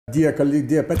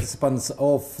Dear participants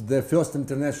of the first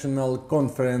international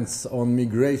conference on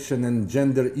migration and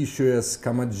gender issues,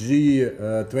 Kamaji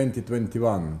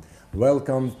 2021.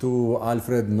 Welcome to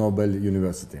Альфреда Нобеля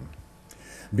University.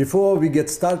 Before we get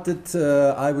started,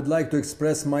 I would like to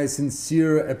express my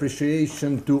sincere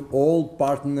appreciation to all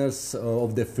partners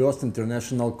of the first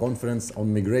international conference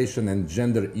on migration and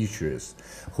gender issues,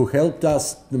 who helped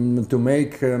us to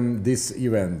make this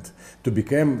event to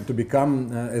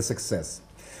become a success.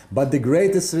 But the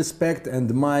greatest respect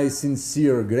and my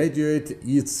sincere gratitude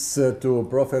is to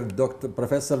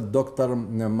Professor Dr.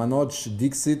 Manoj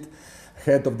Dixit,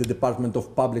 Head of the Department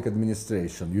of Public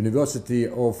Administration, University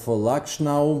of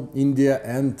Lucknow, India,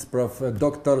 and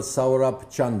Dr. Saurabh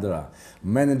Chandra,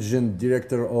 Managing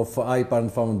Director of IPARN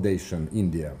Foundation,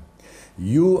 India.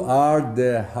 You are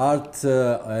the heart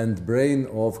and brain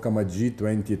of Kamaji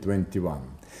 2021.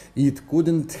 It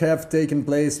couldn't have taken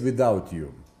place without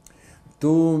you.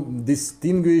 To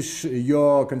distinguish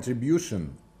your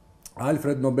contribution,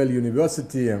 Альфреда Нобеля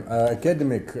University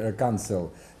Academic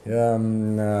Council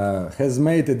has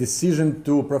made a decision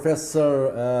to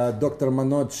Professor Dr.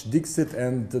 Manoj Dixit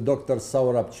and Dr.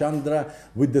 Saurabh Chandra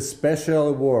with the special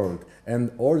award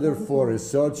and order for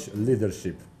research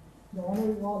leadership.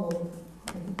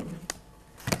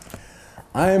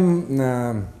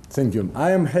 Thank you.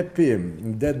 I am happy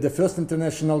that the first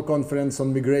international conference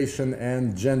on migration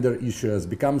and gender issues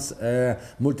becomes a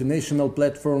multinational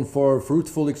platform for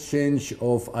fruitful exchange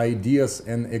of ideas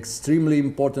and extremely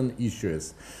important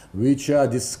issues, which are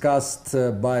discussed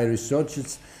by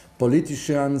researchers,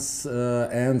 politicians,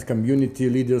 and community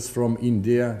leaders from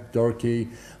India, Turkey,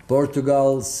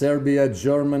 Portugal, Serbia,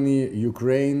 Germany,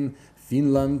 Ukraine,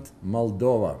 Finland,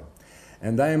 Moldova.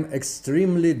 And I am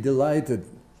extremely delighted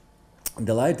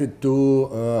to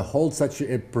hold such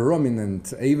a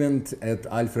prominent event at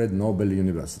Альфреда Нобеля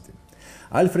University.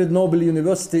 Альфреда Нобеля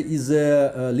University is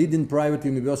a leading private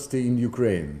university in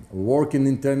Ukraine, working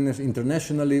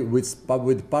internationally with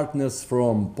partners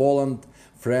from Poland,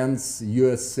 France,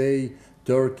 USA,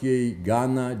 Turkey,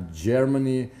 Ghana,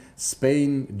 Germany,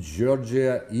 Spain,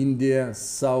 Georgia, India,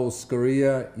 South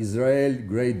Korea, Israel,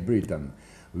 Great Britain,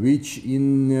 which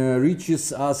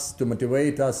enriches us to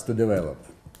motivate us to develop.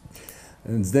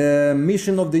 The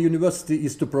mission of the university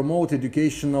is to promote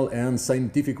educational and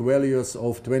scientific values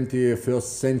of 21st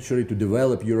century to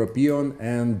develop European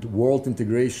and world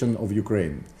integration of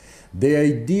Ukraine. The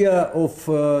idea of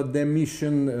the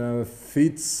mission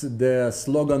fits the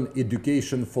slogan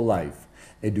 "Education for Life",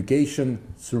 education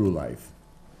through life.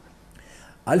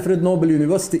 Альфреда Нобеля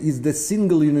University is the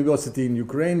single university in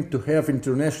Ukraine to have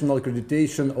international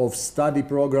accreditation of study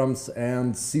programs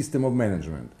and system of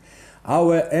management.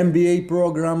 Our MBA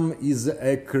program is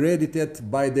accredited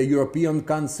by the European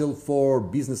Council for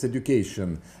Business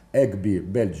Education, ECBI,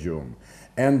 Belgium,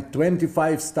 and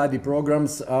 25 study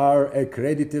programs are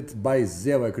accredited by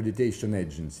ZEVA Accreditation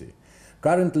Agency.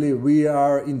 Currently, we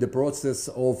are in the process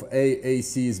of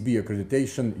AACSB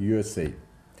accreditation, USA.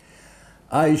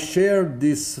 I share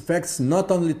these facts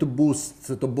not only to boast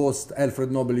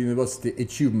Альфреда Нобеля University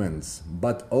achievements,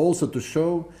 but also to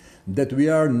show that we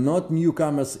are not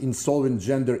newcomers in solving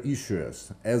gender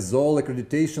issues, as all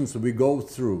accreditations we go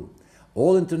through,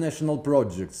 all international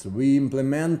projects we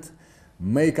implement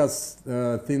make us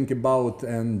think about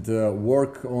and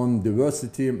work on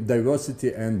diversity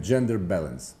and gender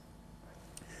balance.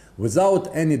 Without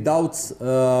any doubts,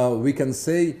 we can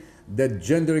say that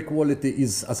gender equality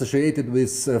is associated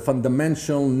with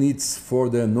fundamental needs for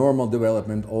the normal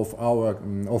development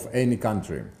of any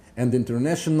country and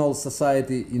international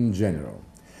society in general.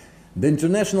 The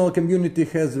international community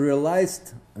has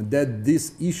realized that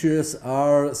these issues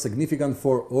are significant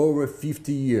for over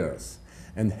 50 years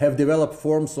and have developed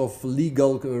forms of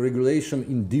legal regulation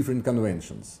in different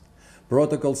conventions,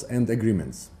 protocols and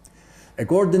agreements.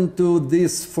 According to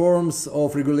these forms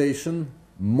of regulation,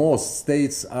 most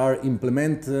states are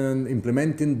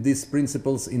implementing these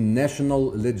principles in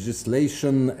national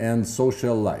legislation and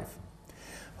social life.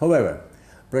 However,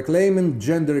 proclaiming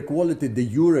gender equality de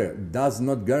jure does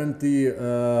not guarantee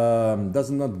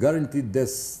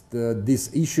that these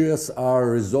issues are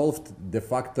resolved de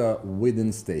facto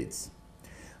within states.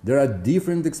 There are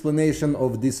different explanations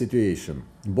of this situation,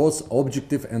 both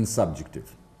objective and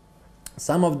subjective.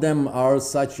 Some of them are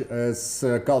such as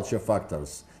culture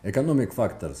factors, economic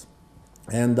factors,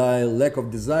 and a lack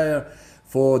of desire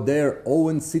for their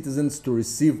own citizens to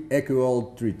receive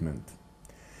equal treatment.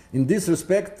 In this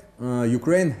respect,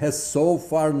 Ukraine has so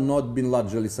far not been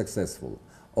largely successful,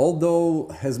 although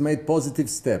has made positive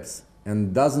steps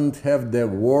and doesn't have the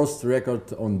worst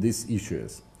record on these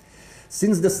issues.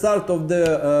 Since the start of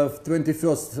the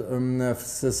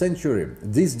 21st century,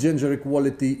 this gender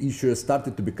equality issue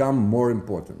started to become more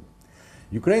important.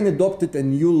 Ukraine adopted a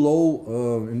new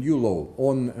law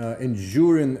on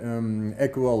ensuring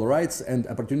equal rights and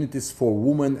opportunities for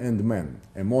women and men,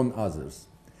 among others.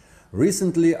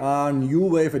 Recently, a new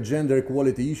wave of gender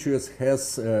equality issues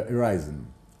has arisen.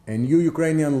 A new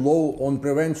Ukrainian law on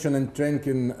prevention and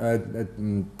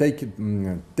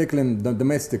tackling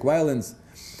domestic violence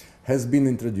has been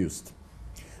introduced.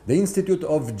 The Institute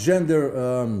of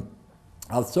Gender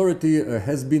Authority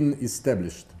has been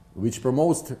established, which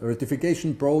promotes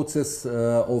ratification process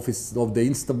of the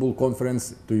Istanbul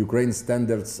Conference to Ukraine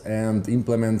standards and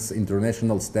implements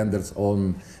international standards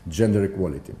on gender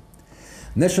equality.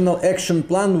 National Action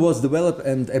Plan was developed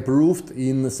and approved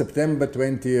in September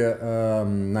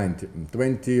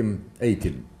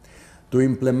 2018 to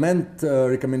implement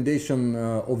recommendation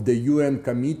of the UN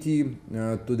Committee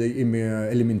to the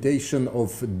elimination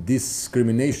of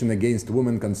discrimination against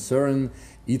women concern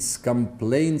its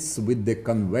complaints with the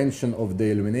Convention of the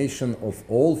Elimination of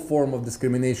All Forms of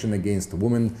Discrimination Against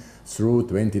Women through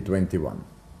 2021.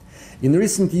 In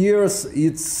recent years,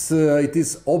 it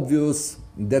is obvious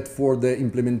that for the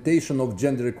implementation of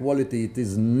gender equality, it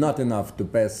is not enough to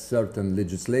pass certain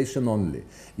legislation only.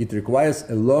 It requires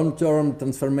a long-term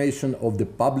transformation of the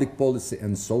public policy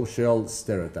and social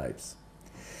stereotypes.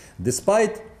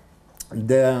 Despite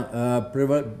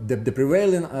the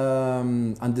prevailing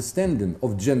understanding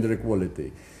of gender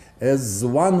equality as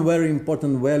one very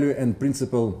important value and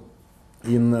principle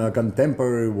in a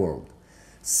contemporary world,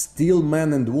 still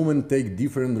men and women take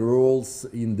different roles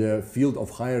in the field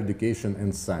of higher education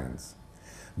and science.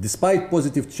 Despite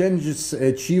positive changes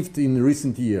achieved in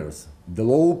recent years, the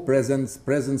low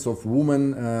presence of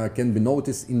women can be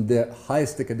noticed in the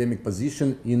highest academic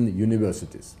position in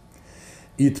universities.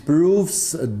 It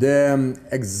proves the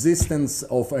existence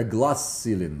of a glass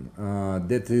ceiling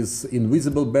that is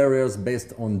invisible barriers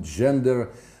based on gender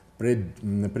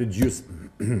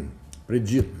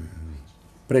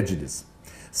prejudice.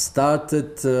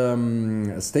 Stated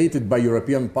by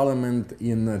European Parliament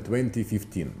in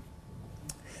 2015.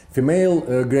 Female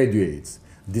graduates,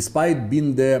 despite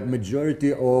being the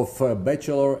majority of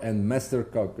bachelor and master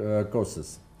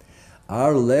courses,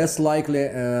 are less likely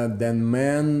than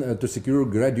men to secure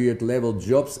graduate level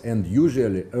jobs and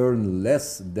usually earn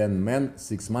less than men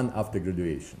 6 months after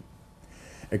graduation.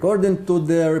 According to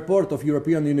the report of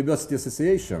European University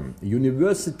Association,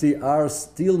 universities are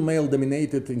still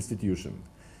male-dominated institutions.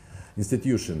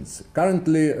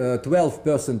 Currently,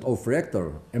 12% of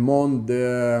rectors among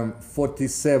the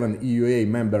 47 EUA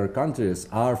member countries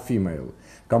are female,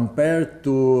 compared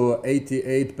to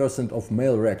 88% of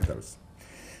male rectors.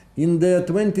 In the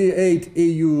 28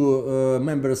 EU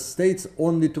member states,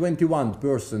 only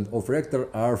 21% of rectors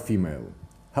are female.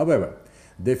 However,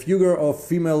 the figure of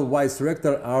female vice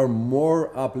rectors are more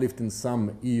uplifting.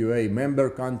 Some EUA member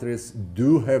countries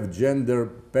do have gender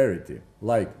parity,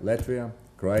 like Latvia,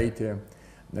 Croatia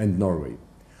and Norway,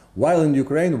 while in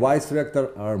Ukraine vice rectors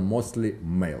are mostly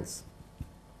males.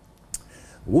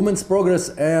 Women's progress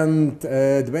and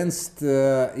advanced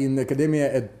in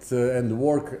academia and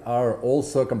work are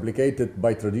also complicated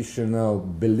by traditional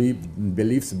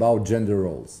beliefs about gender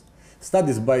roles.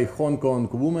 Studies by Hong Kong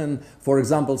women, for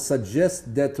example,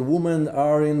 suggest that women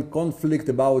are in conflict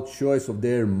about choice of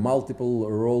their multiple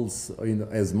roles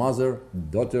as mother,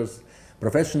 daughters,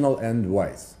 professional and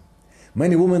wives.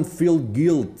 Many women feel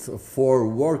guilt for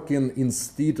working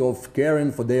instead of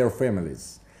caring for their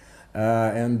families,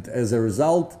 and as a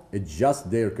result, adjust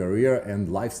their career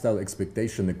and lifestyle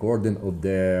expectation according to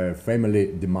their family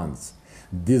demands,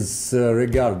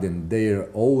 disregarding their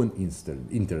own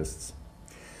interests.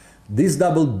 This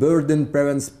double burden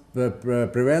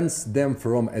prevents them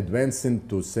from advancing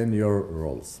to senior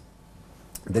roles.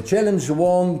 The challenge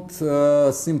won't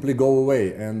simply go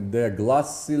away, and the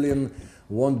glass ceiling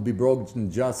won't be broken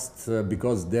just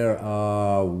because there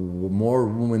are more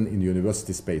women in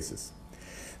university spaces.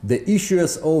 The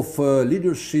issues of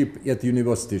leadership at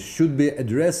universities should be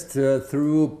addressed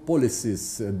through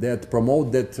policies that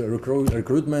promote that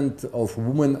recruitment of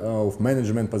women of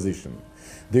management positions.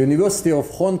 The University of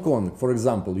Hong Kong, for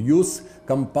example, uses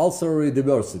compulsory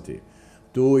diversity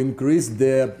to increase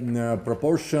the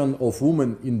proportion of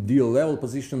women in D-level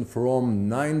positions from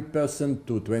 9%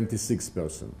 to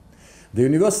 26%. The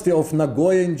University of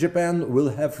Nagoya in Japan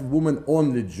will have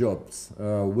women-only jobs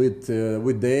with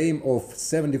the aim of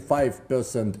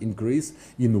 75% increase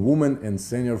in women and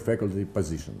senior faculty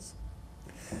positions.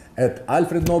 At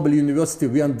Альфреда Нобеля University,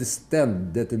 we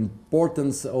understand the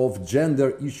importance of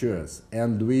gender issues,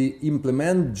 and we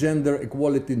implement gender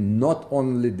equality not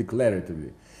only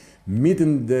declaratively,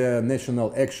 meeting the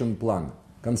National Action Plan,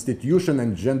 Constitution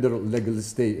and gender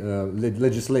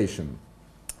legislation,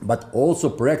 but also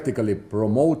practically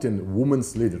promoting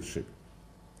women's leadership.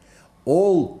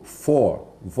 All 4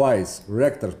 vice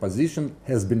rector positions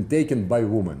has been taken by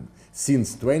women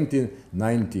since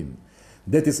 2019.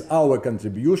 That is our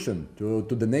contribution to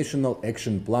the National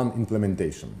Action Plan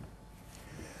implementation.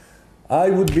 I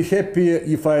would be happy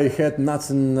if I had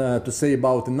nothing to say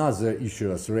about another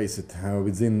issues raised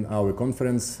within our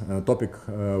conference topic,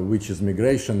 which is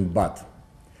migration, but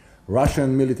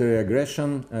Russian military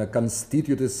aggression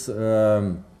constitutes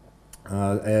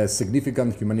a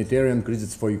significant humanitarian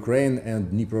crisis for Ukraine and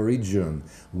Dnipro region,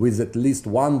 with at least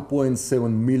 1.7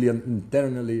 million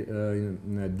internally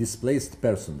displaced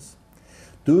persons.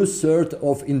 2/3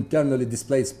 of internally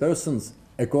displaced persons,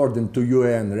 according to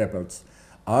UN reports,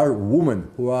 are women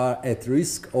who are at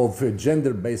risk of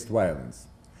gender-based violence.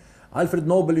 Альфреда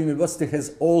Нобеля University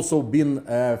has also been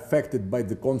affected by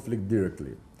the conflict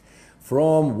directly.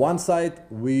 From one side,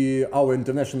 our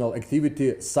international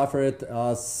activity suffered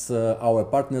as our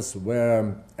partners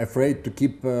were afraid to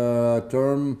keep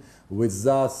term with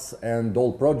us, and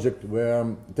all projects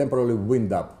were temporarily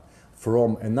wind up.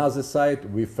 From another side,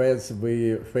 we faced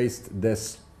the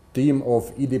stream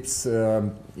of EDIPs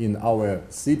in our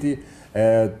city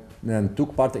and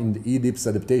took part in the EDIPs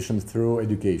adaptation through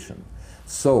education.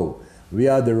 So, we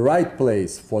are the right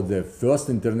place for the first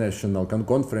international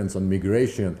conference on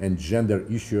migration and gender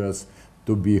issues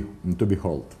to be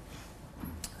held.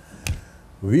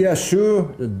 We are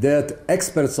sure that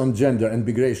experts on gender and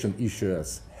migration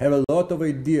issues have a lot of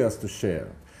ideas to share.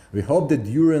 We hope that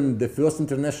during the first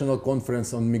international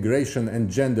conference on migration and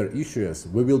gender issues,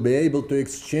 we will be able to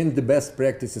exchange the best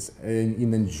practices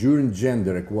in ensuring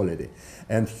gender equality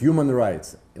and human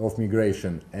rights of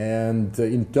migration and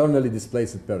internally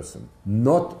displaced persons,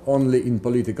 not only in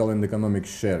political and economic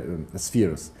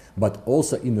spheres, but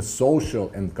also in the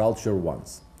social and cultural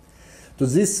ones. To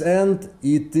this end,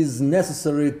 it is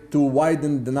necessary to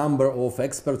widen the number of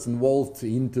experts involved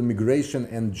into migration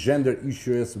and gender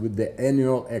issues with the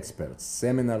annual experts,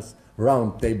 seminars,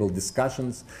 roundtable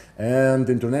discussions, and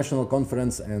international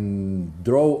conference, and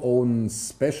draw on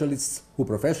specialists who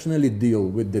professionally deal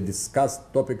with the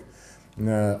discussed topic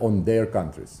on their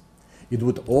countries. It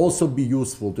would also be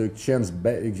useful to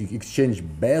exchange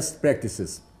best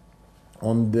practices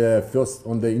on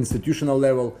the institutional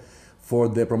level for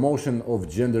the promotion of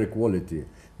gender equality,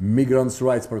 migrants'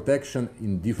 rights protection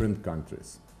in different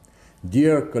countries.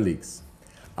 Dear colleagues,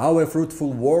 our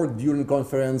fruitful work during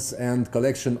conference and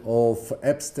collection of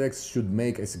abstracts should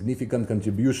make a significant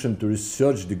contribution to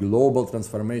research the global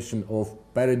transformation of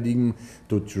paradigm,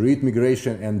 to treat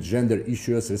migration and gender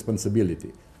issues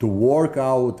responsibility, to work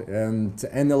out and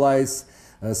analyze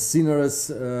scenarios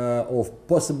of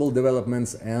possible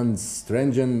developments and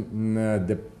strengthen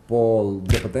the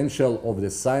potential of the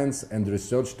science and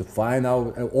research to find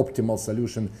out an optimal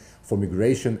solution for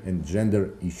migration and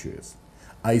gender issues.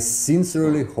 I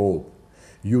sincerely hope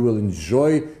you will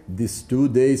enjoy these 2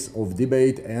 days of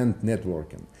debate and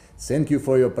networking. Thank you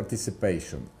for your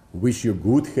participation. Wish you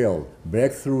good health,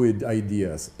 breakthrough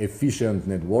ideas, efficient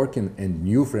networking, and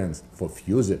new friends for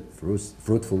future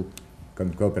fruitful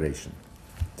cooperation.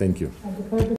 Thank you.